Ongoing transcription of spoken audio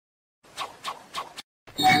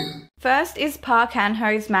First is Park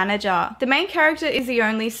Han-ho's manager. The main character is the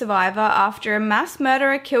only survivor after a mass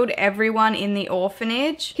murderer killed everyone in the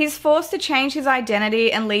orphanage. He's forced to change his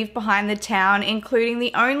identity and leave behind the town, including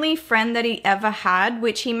the only friend that he ever had,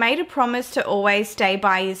 which he made a promise to always stay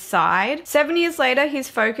by his side. 7 years later, he's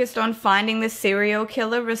focused on finding the serial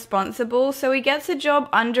killer responsible, so he gets a job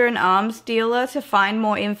under an arms dealer to find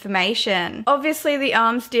more information. Obviously, the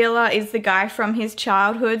arms dealer is the guy from his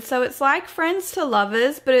childhood, so it's like friends to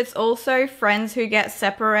lovers, but it's also friends who get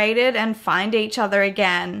separated and find each other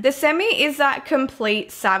again. The semi is that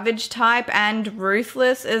complete savage type and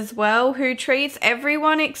ruthless as well, who treats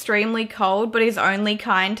everyone extremely cold but is only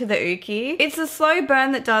kind to the uki. It's a slow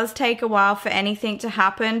burn that does take a while for anything to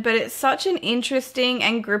happen, but it's such an interesting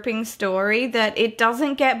and gripping story that it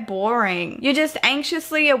doesn't get boring. You're just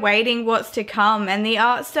anxiously awaiting what's to come, and the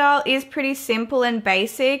art style is pretty simple and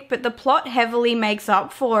basic, but the plot heavily makes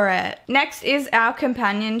up for it. Next is our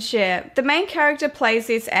companionship. The main character plays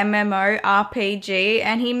this MMO RPG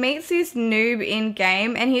and he meets this noob in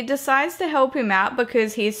game and he decides to help him out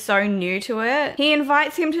because he's so new to it. He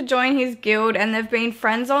invites him to join his guild and they've been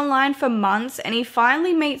friends online for months, and he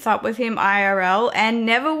finally meets up with him IRL and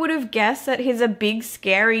never would have guessed that he's a big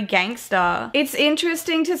scary gangster. It's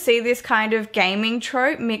interesting to see this kind of gaming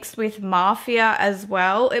trope mixed with Mafia as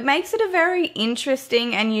well. It makes it a very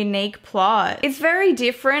interesting and unique plot. It's very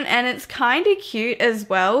different and it's kinda cute as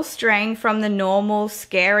well, straying from the normal,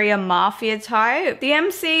 scarier Mafia type. The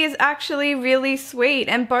MC is actually really sweet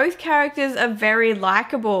and both characters are very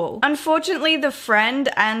likable. Unfortunately, the friend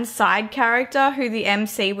and side character who the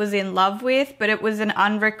MC was in love with, but it was an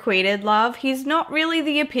unrequited love, he's not really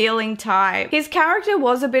the appealing type. His character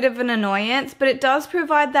was a bit of an annoyance, but it does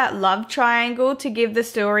provide that love triangle to give the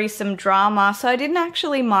story some drama, so I didn't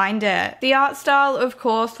actually mind it. The art style, of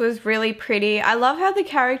course, was really pretty. I love how the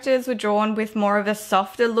characters were drawn with more of a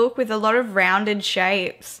softer look with a lot of rounded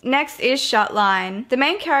shapes. Next is Shutline. The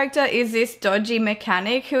main character is this dodgy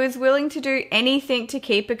mechanic who is willing to do anything to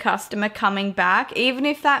keep a customer coming back, even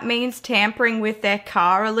if that means tampering with their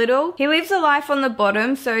car a little. He lives a life on the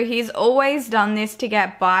bottom, so he's always done this to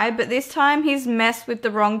get by, but this time he's messed with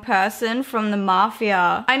the wrong person from the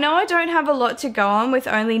Mafia. I know I don't have a lot to go on with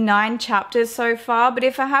only 9 chapters so far, but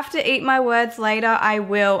if I have to eat my words later, I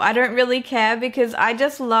will. I don't really care because I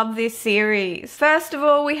just love this series. First of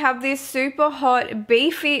all, we have this super hot,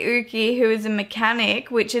 beefy uki who is a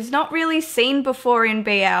mechanic, which is not really seen before in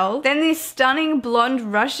BL. Then this stunning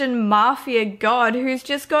blonde Russian Mafia god who's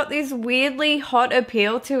just got this weirdly hot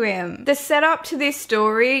appeal to him. The setup to this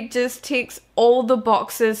story just ticks all the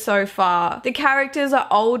boxes so far. The characters are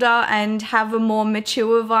older and have a more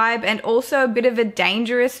mature vibe and also a bit of a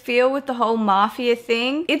dangerous feel with the whole Mafia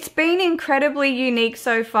thing. It's been incredibly unique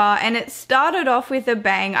so far and it started off with a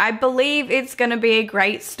bang. I believe it's gonna be a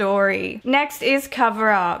great story. Next is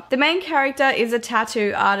Cover Up. The main character is a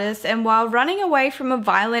tattoo artist, and while running away from a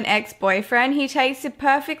violent ex-boyfriend, he takes a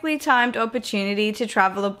perfectly timed opportunity to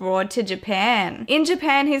travel abroad to Japan. In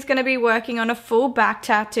Japan, he's gonna be working on a full back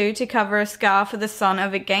tattoo to cover a scar for the son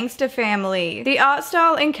of a gangster family. The art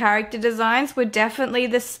style and character designs were definitely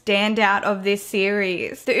the standout of this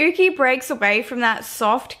series. The uki breaks away from that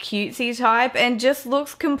soft cutesy type and just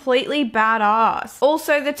looks completely badass.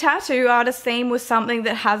 Also, the tattoo artist theme was something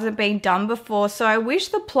that hasn't been done before, so I wish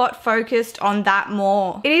the plot focused on that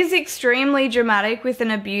more. It is extremely dramatic with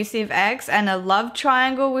an abusive ex and a love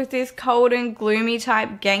triangle with this cold and gloomy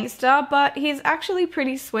type gangster, but he's actually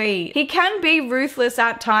pretty sweet. He can be ruthless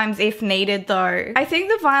at times if needed though. I think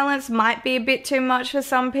the violence might be a bit too much for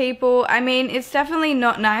some people. I mean, it's definitely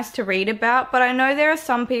not nice to read about, but I know there are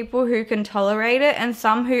some people who can tolerate it and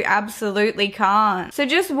some who absolutely can't. So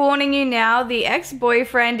just warning you now, the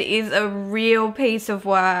ex-boyfriend is a real piece of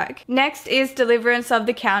work. Next is Deliverance of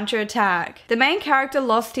the Counterattack. The main character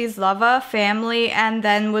lost his lover, family, and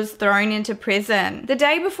then was thrown into prison. The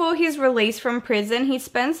day before his release from prison, he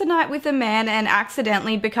spends the night with a man and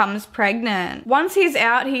accidentally becomes pregnant. Once he's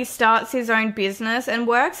out, he starts his own business and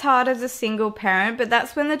works hard as a single parent, but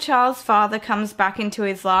that's when the child's father comes back into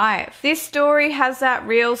his life. This story has that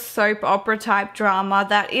real soap opera type drama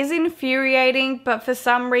that is infuriating, but for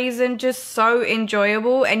some reason just so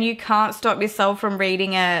enjoyable and you can't stop yourself from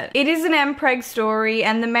reading it. It is an mpreg story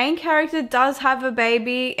and the main character does have a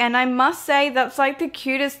baby, and I must say that's like the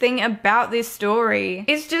cutest thing about this story.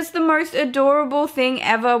 It's just the most adorable thing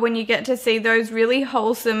ever when you get to see those really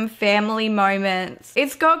wholesome family moments.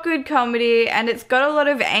 It's got good comedy comedy and it's got a lot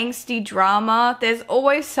of angsty drama. There's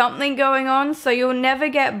always something going on, so you'll never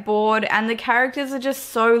get bored, and the characters are just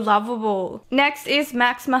so lovable. Next is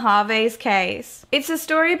Max Mojave's Case. It's a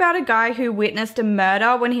story about a guy who witnessed a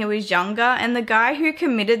murder when he was younger, and the guy who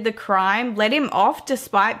committed the crime let him off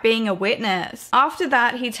despite being a witness. After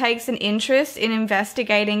that, he takes an interest in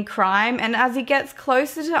investigating crime, and as he gets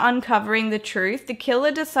closer to uncovering the truth, the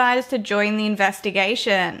killer decides to join the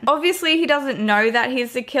investigation. Obviously, he doesn't know that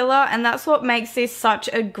he's the killer, and that's what makes this such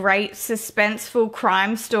a great, suspenseful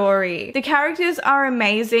crime story. The characters are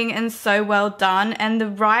amazing and so well done, and the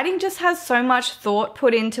writing just has so much thought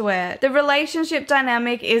put into it. The relationship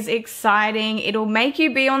dynamic is exciting. It'll make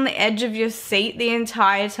you be on the edge of your seat the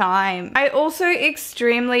entire time. I also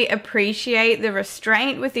extremely appreciate the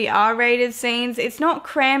restraint with the R-rated scenes. It's not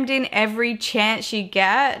crammed in every chance you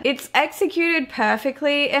get. It's executed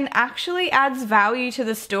perfectly and actually adds value to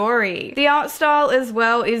the story. The art style as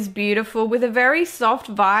well is beautiful, with a very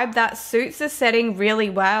soft vibe that suits the setting really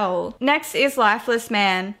well. Next is Lifeless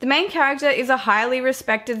Man. The main character is a highly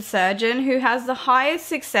respected surgeon who has the highest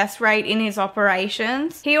success rate in his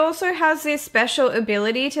operations. He also has this special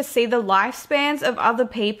ability to see the lifespans of other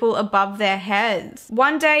people above their heads.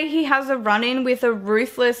 One day he has a run-in with a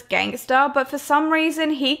ruthless gangster, but for some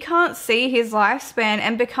reason he can't see his lifespan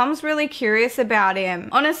and becomes really curious about him.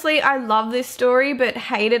 Honestly, I love this story but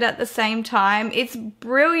hate it at the same time. It's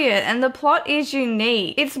brilliant and the plot is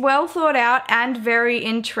unique. It's well thought out and very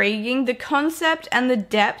intriguing. The concept and the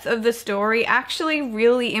depth of the story actually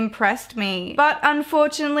really impressed me. But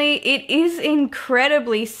unfortunately, it is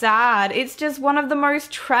incredibly sad. It's just one of the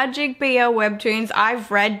most tragic BL webtoons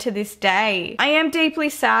I've read to this day. I am deeply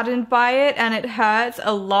saddened by it and it hurts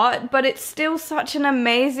a lot, but it's still such an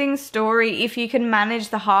amazing story if you can manage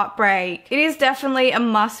the heartbreak. It is definitely a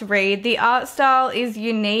must read. The art style is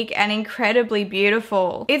unique and incredibly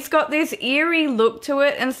beautiful. It's got this eerie look to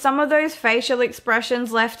it, and some of those facial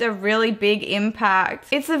expressions left a really big impact.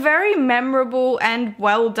 It's a very memorable and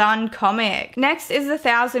well done comic. Next is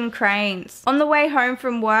 1,000 Cranes. On the way home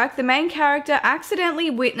from work, the main character accidentally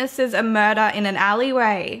witnesses a murder in an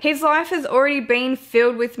alleyway. His life has already been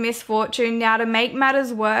filled with misfortune. Now, to make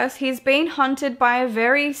matters worse, he's been hunted by a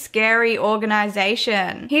very scary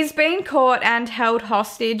organization. He's been caught and held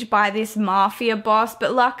hostage by this Mafia boss,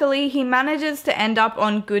 but luckily he manages to end up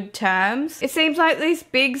on good terms. It seems like this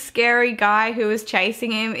big scary guy who is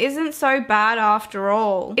chasing him isn't so bad after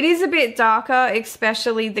all. It is a bit darker,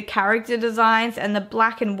 especially the character designs and the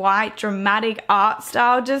black and white dramatic art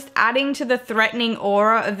style just adding to the threatening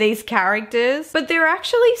aura of these characters, but they're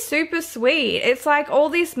actually super sweet. It's like all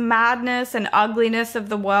this madness and ugliness of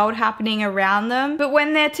the world happening around them, but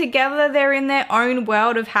when they're together, they're in their own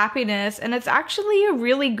world of happiness, and it's actually a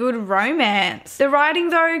really good romance. The writing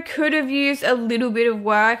though could have used a little bit of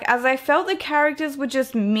work, as I felt the characters were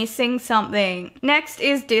just missing something. Next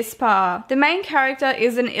is Dispar. The main character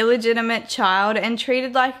is an illegitimate child and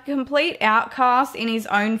treated like a complete outcast in his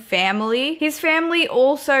own family. His family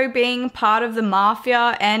also being part of the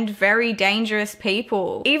Mafia and very dangerous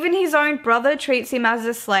people. Even his own brother treats him as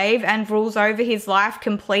a slave and rules over his life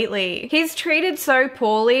completely. He's treated so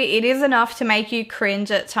poorly, it is enough to make you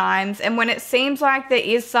cringe at times, and when it seems like there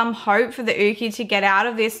is some hope for the Uki to get out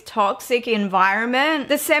of this toxic environment,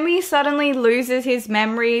 the Semi suddenly loses his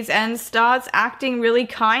memories and starts acting really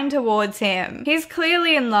kind towards him. He's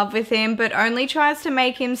clearly in love with him, but only tries to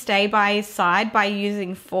make him stay by his side by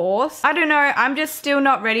using force. I don't know, I'm just still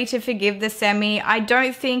not ready to forgive the Semi. I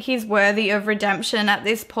don't think he's worthy of redemption at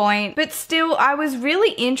this point, but still, I was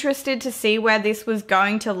really interested to see where this was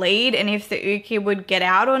going to lead and if the Uki would get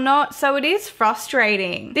out or not, so it is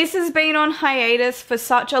frustrating. This has been on hiatus for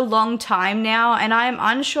such a long time now, and I am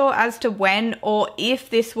unsure as to when or if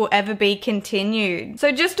this will ever be continued.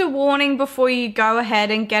 So just a warning before you go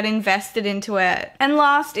ahead and get invested into it. And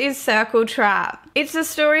last is Circle Trap. It's a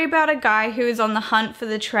story about a guy who is on the hunt for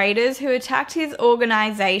the traitors who attacked his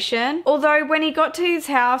organization, although when he got to his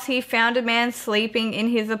house he found a man sleeping in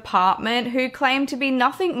his apartment who claimed to be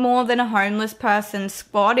nothing more than a homeless person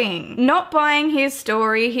squatting. Not buying his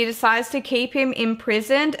story, he decides to keep him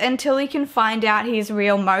imprisoned until he can find out his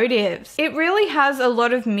real motives. It really has a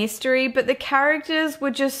lot of mystery, but the characters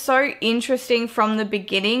were just so interesting from the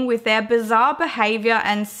beginning with their bizarre behavior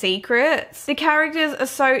and secrets. The characters are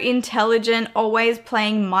so intelligent, always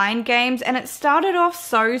playing mind games, and it started off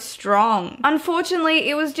so strong. Unfortunately,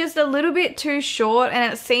 it was just a little bit too short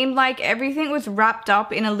and it seemed like everything was wrapped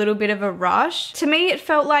up in a little bit of a rush. To me, it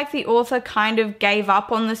felt like the author kind of gave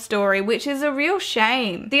up on the story, which is a real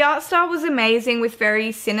shame. The art style was amazing with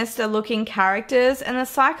very sinister looking characters, and the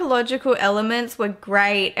psychological elements were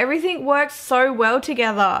great. Everything worked so well well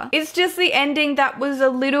together. It's just the ending that was a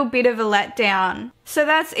little bit of a letdown. So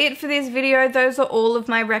that's it for this video. Those are all of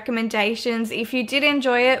my recommendations. If you did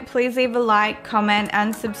enjoy it, please leave a like, comment,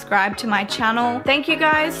 and subscribe to my channel. Thank you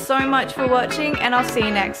guys so much for watching, and I'll see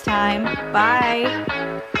you next time. Bye!